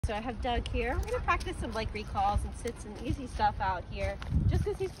So I have Doug here. We're gonna practice some like recalls and sits and easy stuff out here, just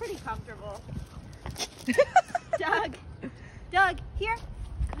because he's pretty comfortable. Doug, here.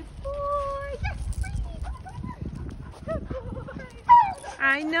 Good boy. Yes, good boy.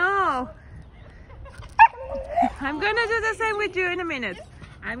 I know. I'm gonna do the same with you in a minute.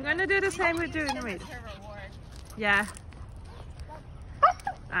 I'm gonna do the same with you in a minute. Yeah.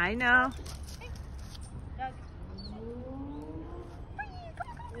 I know.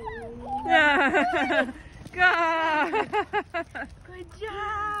 Yeah. Good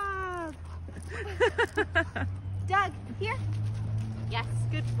job. Doug, here. Yes,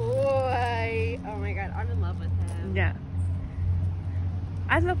 good boy. Oh my God, I'm in love with him. Yeah.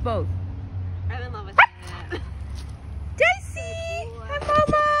 I love both. I'm in love with him. Daisy! Hi,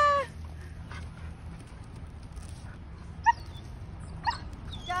 Mama!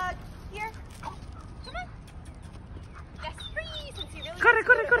 Doug, here. Come on. Yes, freeze. Since he really Corre.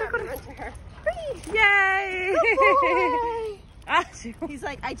 run to her. Freeze. Yay! He's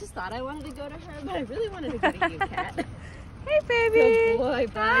like, I just thought I wanted to go to her, but I really wanted to go to you, Cat. Hey, baby! Good boy,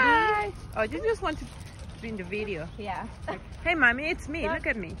 buddy. Hi. Oh, you just want to be in the video. Yeah. Hey, Mommy, it's me. Doug. Look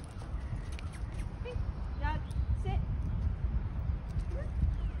at me. Hey, Doug, sit.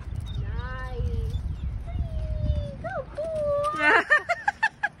 Nice. Good boy.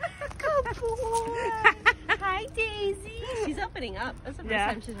 Good boy. Hi, Daisy. She's opening up. That's the first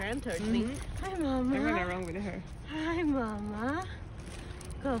time she's ran towards me. Hi, Mama. I'm gonna run with her. Hi, Mama.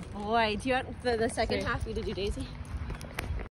 Good boy. Do you want the second half you to do, Daisy?